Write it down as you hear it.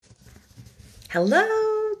Hello,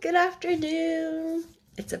 good afternoon.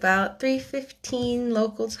 It's about 3:15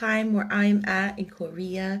 local time where I'm at in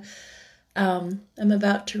Korea. I'm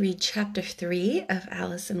about to read chapter 3 of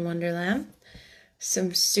Alice in Wonderland.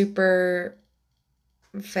 Some super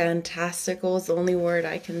fantastical is the only word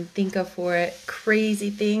I can think of for it. Crazy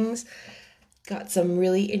things. Got some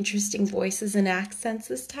really interesting voices and accents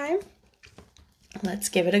this time. Let's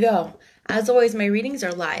give it a go. As always, my readings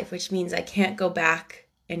are live, which means I can't go back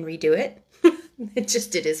and redo it. It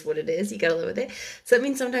is what it is. You gotta live with it. So that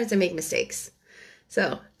means sometimes I make mistakes.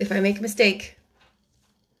 So if I make a mistake,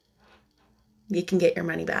 you can get your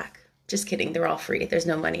money back. Just kidding. They're all free. There's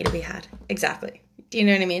no money to be had. Exactly. Do you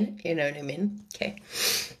know what I mean? You know what I mean?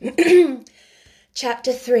 Okay.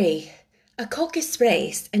 Chapter 3. A caucus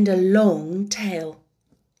race and a long tail.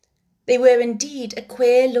 They were indeed a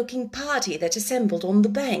queer-looking party that assembled on the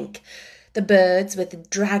bank. The birds with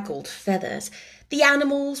draggled feathers, the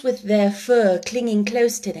animals with their fur clinging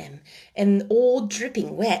close to them, and all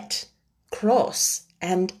dripping wet, cross,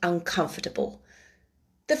 and uncomfortable.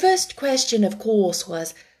 The first question, of course,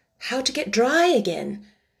 was how to get dry again.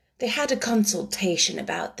 They had a consultation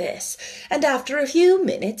about this, and after a few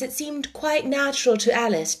minutes it seemed quite natural to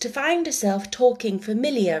Alice to find herself talking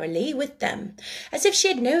familiarly with them, as if she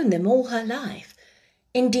had known them all her life.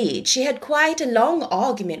 Indeed, she had quite a long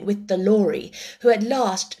argument with the Lorry, who at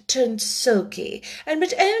last turned sulky, and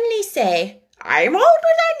would only say, "I'm older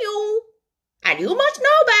than you, and you must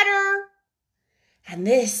know better." And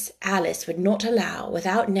this Alice would not allow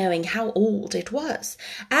without knowing how old it was,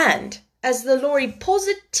 and as the Lorry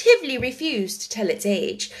positively refused to tell its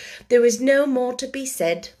age, there was no more to be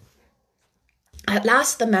said. At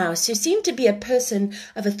last the Mouse, who seemed to be a person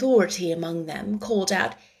of authority among them, called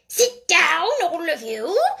out, "Sit down, all of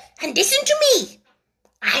you, and listen to me.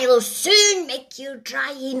 I'll soon make you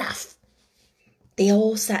dry enough." They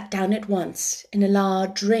all sat down at once in a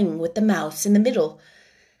large ring with the Mouse in the middle.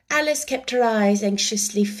 Alice kept her eyes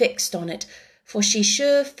anxiously fixed on it, for she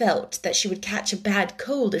sure felt that she would catch a bad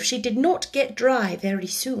cold if she did not get dry very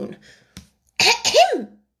soon.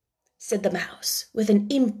 "Ahem," said the Mouse, with an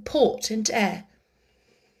important air.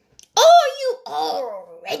 "Are you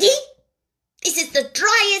all ready? This is the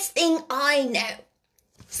driest thing I know.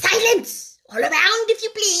 Silence all around, if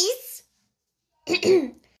you please."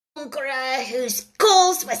 Conqueror, whose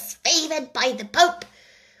cause was favoured by the Pope,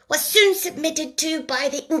 was soon submitted to by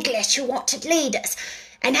the English who wanted leaders,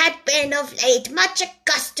 and had been of late much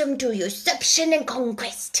accustomed to usurpation and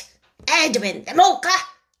conquest. Edwin the Mocha,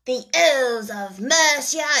 the Earls of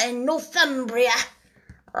Mercia and Northumbria.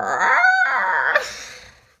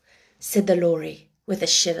 Said the Lorry, with a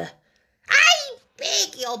shiver. "I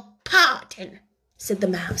beg your pardon," said the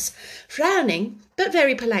Mouse, frowning, but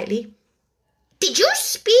very politely. "Did you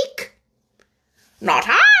speak?" "Not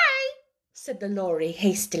I," said the Lorry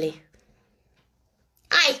hastily.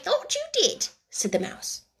 "I thought you did," said the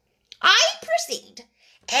Mouse. "I proceed.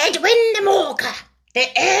 Edwin the Mocha, the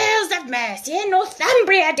Earls of Mercia and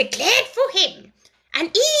Northumbria declared for him,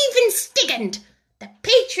 and even Stigand, the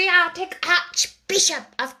patriotic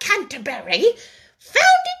Archbishop of Canterbury,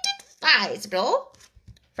 found it advisable."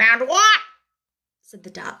 "Found what?" said the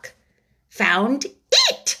Duck. "Found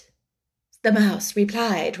it," the Mouse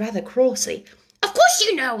replied rather crossly. "Of course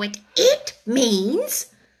you know what it means."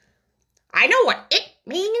 "I know what it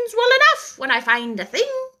means well enough when I find a thing,"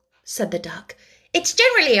 said the Duck. "It's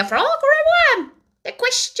generally a frog or a worm. The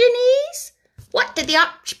question is, what did the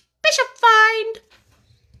Archbishop find?"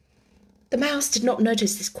 The Mouse did not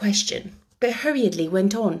notice this question, but hurriedly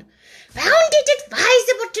went on. "Found it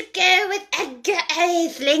advisable to go with Edgar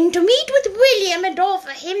Atheling to meet with William and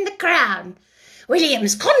offer him the crown.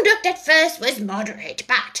 William's conduct at first was moderate,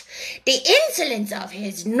 but the insolence of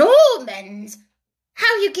his Normans—"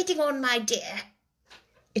 "How are you getting on, my dear?"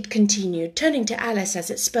 it continued, turning to Alice as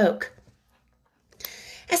it spoke.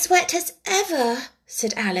 "As wet as ever,"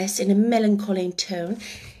 said Alice in a melancholy tone.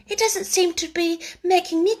 "It doesn't seem to be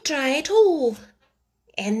making me dry at all."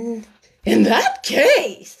 In that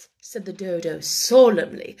case," said the Dodo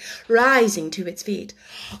solemnly, rising to its feet,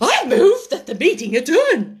 "I move that the meeting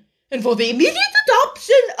adjourn, and for the immediate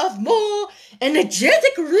adoption of more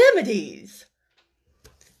energetic remedies."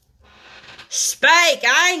 "Speak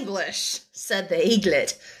English," said the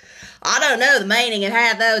Eaglet. "I don't know the meaning of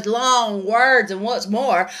half those long words, and what's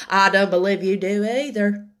more, I don't believe you do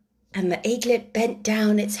either." And the Eaglet bent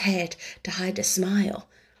down its head to hide a smile.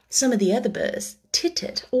 Some of the other birds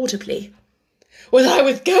tittered audibly. "What I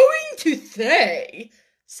was going to say,"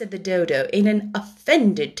 said the Dodo in an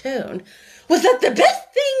offended tone, "was that the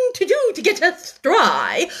best thing to do to get us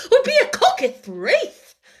dry would be a caucus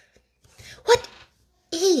race." "What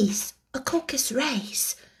is A caucus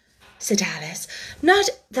race, said Alice. Not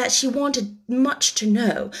that she wanted much to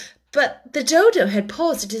know, but the Dodo had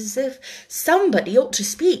paused as if somebody ought to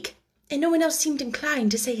speak, and no one else seemed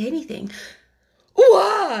inclined to say anything.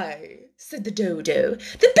 Why, said the Dodo,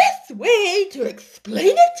 the best way to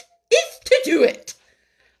explain it is to do it.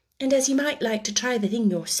 And as you might like to try the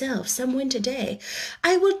thing yourself some winter day,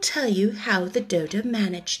 I will tell you how the Dodo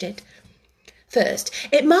managed it. First,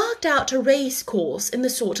 it marked out a race course in the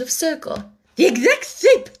sort of circle. The exact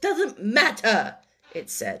shape doesn't matter, it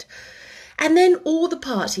said. And then all the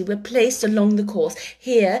party were placed along the course,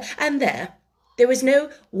 here and there. There was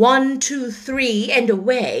no 1, 2, 3 and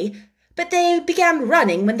away, but they began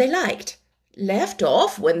running when they liked, left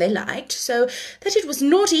off when they liked, so that it was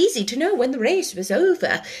not easy to know when the race was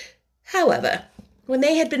over. However, when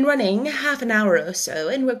they had been running half an hour or so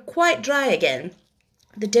and were quite dry again,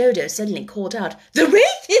 the Dodo suddenly called out, "The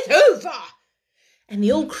race is over!" And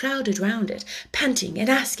they all crowded round it, panting and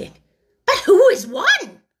asking, "But who has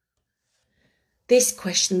won?" This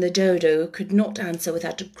question the Dodo could not answer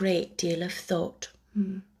without a great deal of thought.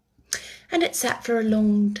 And it sat for a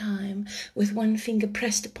long time, with one finger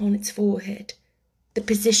pressed upon its forehead, the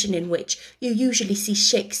position in which you usually see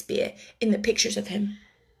Shakespeare in the pictures of him,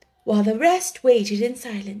 while the rest waited in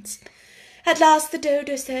silence. At last the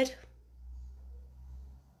Dodo said,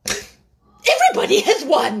 "Everybody has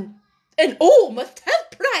won, and all must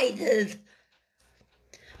have prizes."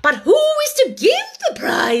 "But who is to give the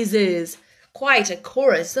prizes?" quite a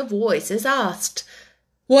chorus of voices asked.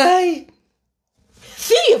 "Why,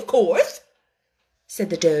 she, of course," said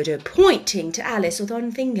the Dodo, pointing to Alice with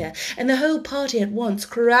one finger, and the whole party at once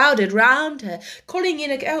crowded round her, calling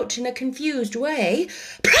out in a confused way,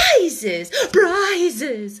 "Prizes!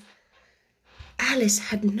 Prizes!" Alice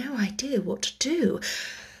had no idea what to do,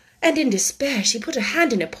 and in despair she put her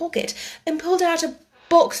hand in her pocket and pulled out a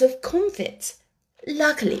box of comfits.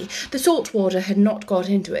 Luckily, the salt water had not got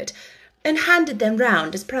into it, and handed them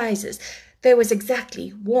round as prizes. There was exactly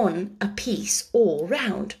one apiece all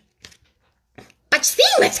round. "But she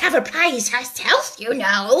must have a prize herself, you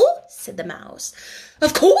know," said the Mouse.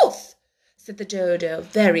 "Of course," said the Dodo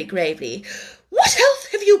very gravely. "What else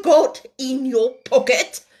have you got in your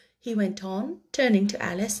pocket?" he went on, turning to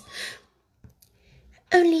Alice.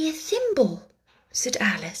 "Only a thimble," said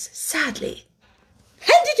Alice sadly.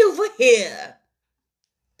 "Hand it over here."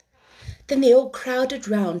 Then they all crowded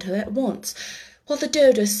round her at once, while the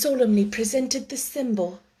Dodo solemnly presented the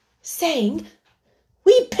thimble, saying,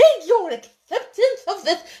 "We beg your acceptance of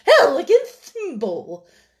this elegant thimble."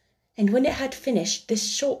 And when it had finished this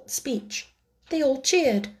short speech, they all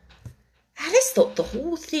cheered. Alice thought the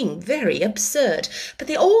whole thing very absurd, but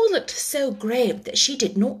they all looked so grave that she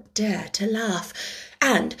did not dare to laugh,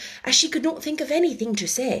 and, as she could not think of anything to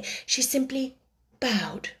say, she simply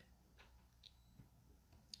bowed,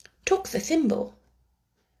 took the thimble,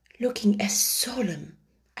 looking as solemn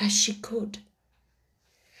as she could.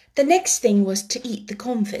 The next thing was to eat the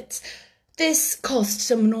comfits. This caused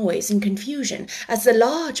some noise and confusion, as the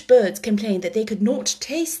large birds complained that they could not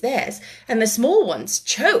taste theirs, and the small ones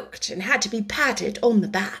choked and had to be patted on the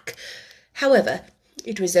back. However,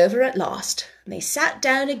 it was over at last, and they sat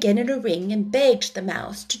down again in a ring and begged the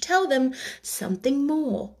Mouse to tell them something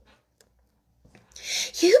more.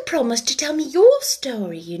 "You promised to tell me your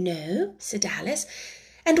story, you know," said Alice,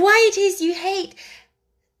 "and why it is you hate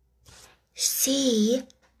C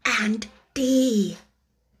and D,"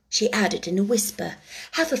 she added in a whisper,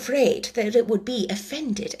 half afraid that it would be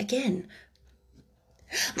offended again.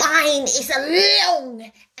 "Mine is a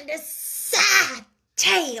long and a sad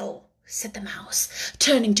tale," said the Mouse,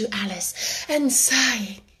 turning to Alice and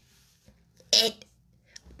sighing.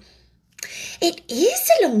 It is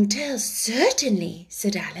a long tale, certainly,"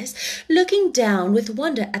 said Alice, looking down with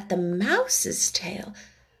wonder at the Mouse's tail.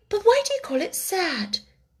 "But why do you call it sad?"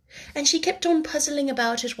 And she kept on puzzling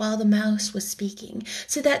about it while the Mouse was speaking,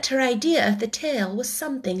 so that her idea of the tale was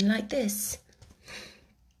something like this.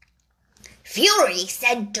 "Fury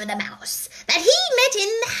said to the Mouse that he met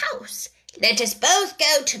in the house. 'Let us both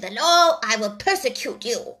go to the law. I will persecute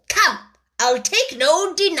you. Come, I'll take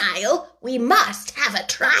no denial. We must have a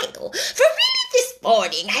trial. For really this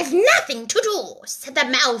morning I've nothing to do,' said the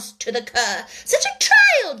Mouse to the Cur. 'Such a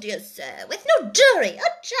trial, dear sir, with no jury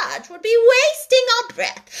or judge would be wasting our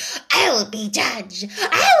breath.' 'I'll be judge,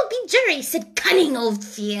 I'll be jury,' said cunning old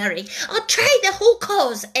Fury. 'I'll try the whole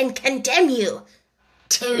cause and condemn you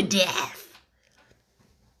to death.'"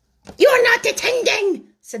 "You're not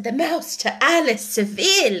attending," said the Mouse to Alice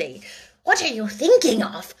severely. "What are you thinking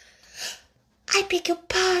of?" "I beg your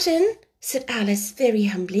pardon," said Alice very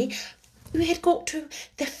humbly. "We had got to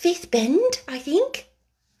the fifth bend, I think."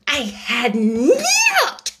 "I had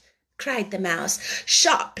not, cried the mouse,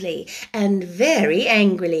 sharply and very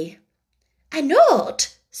angrily. "I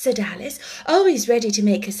not," said Alice, always ready to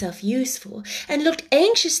make herself useful, and looked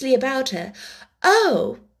anxiously about her.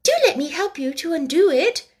 "Oh, do let me help you to undo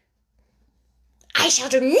it." "I shall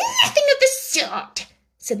do nothing of the sort,"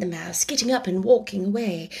 said the mouse, getting up and walking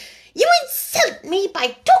away. "You insult me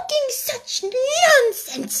by talking such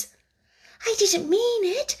nonsense." "I didn't mean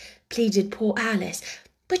it," pleaded poor Alice,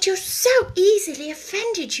 "but you're so easily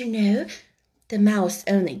offended, you know." The mouse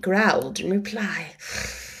only growled in reply.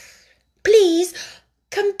 "Please,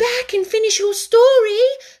 come back and finish your story,"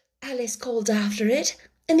 Alice called after it,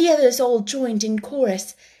 and the others all joined in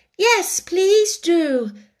chorus. "Yes, please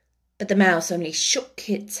do." But the mouse only shook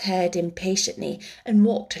its head impatiently and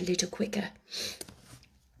walked a little quicker.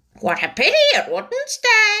 "What a pity it wouldn't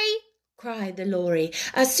stay," cried the Lory,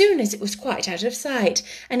 as soon as it was quite out of sight,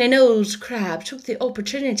 and an old crab took the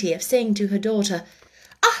opportunity of saying to her daughter,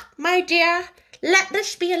 "Ah, my dear, let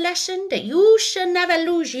this be a lesson that you shall never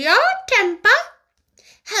lose your temper."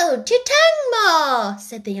 "Hold your tongue, Ma,"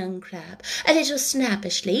 said the young crab, a little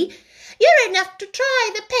snappishly. "You're enough to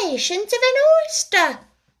try the patience of an oyster."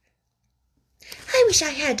 "I wish I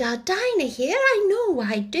had our Dinah here, I know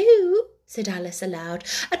I do," said Alice aloud,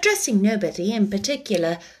 addressing nobody in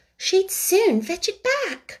particular. "She'd soon fetch it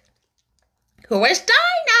back." "Who is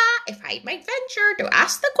Dinah, if I may venture to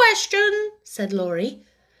ask the question?" said Lory.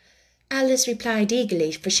 Alice replied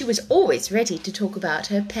eagerly, for she was always ready to talk about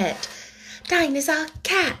her pet. "Dinah's our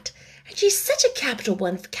cat, and she's such a capital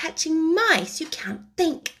one for catching mice you can't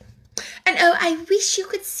think. And oh, I wish you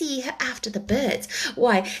could see her after the birds.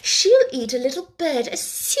 Why, she'll eat a little bird as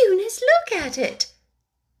soon as look at it."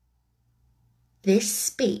 This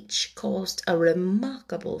speech caused a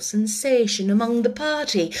remarkable sensation among the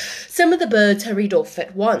party. Some of the birds hurried off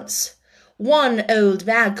at once. One old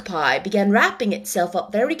magpie began wrapping itself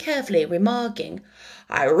up very carefully, remarking,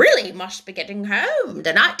 "I really must be getting home.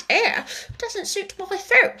 The night air doesn't suit my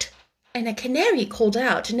throat." And a canary called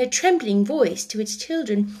out in a trembling voice to its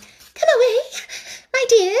children, "Come away, my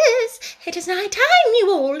dears. It is nigh time you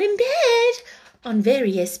all in bed." On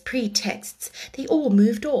various pretexts, they all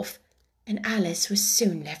moved off, and Alice was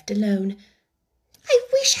soon left alone. "I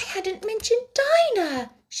wish I hadn't mentioned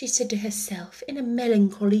Dinah," she said to herself in a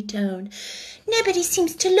melancholy tone. "Nobody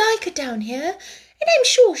seems to like her down here, and I'm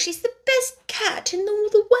sure she's the best cat in all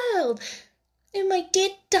the world. Oh, my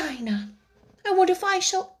dear Dinah, I wonder if I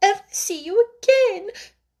shall ever see you again."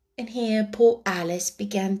 And here poor Alice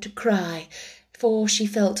began to cry, for she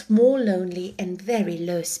felt more lonely and very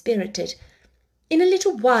low-spirited. In a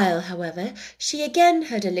little while, however, she again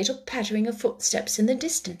heard a little pattering of footsteps in the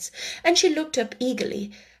distance, and she looked up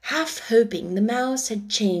eagerly, half hoping the mouse had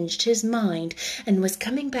changed his mind and was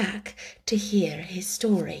coming back to hear his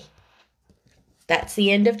story. That's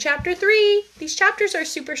the end of chapter 3. These chapters are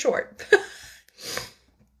super short.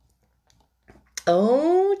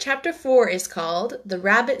 Oh, chapter 4 is called The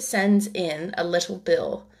Rabbit Sends in a Little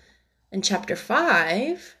Bill. And chapter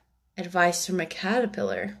 5, Advice from a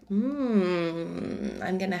Caterpillar.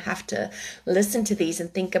 I'm going to have to listen to these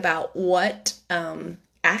and think about what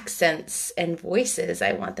accents and voices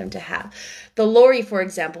I want them to have. The Lory, for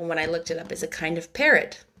example, when I looked it up, is a kind of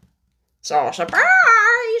parrot. So,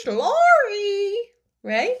 surprise, Lory!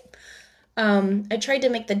 Right? I tried to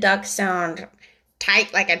make the duck sound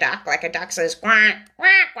tight like a duck says quack,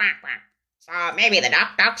 quack, quack, quack. So maybe the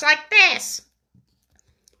duck talks like this.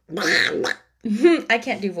 I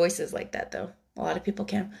can't do voices like that, though. A lot of people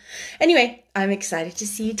can. Anyway, I'm excited to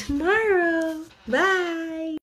see you tomorrow. Bye.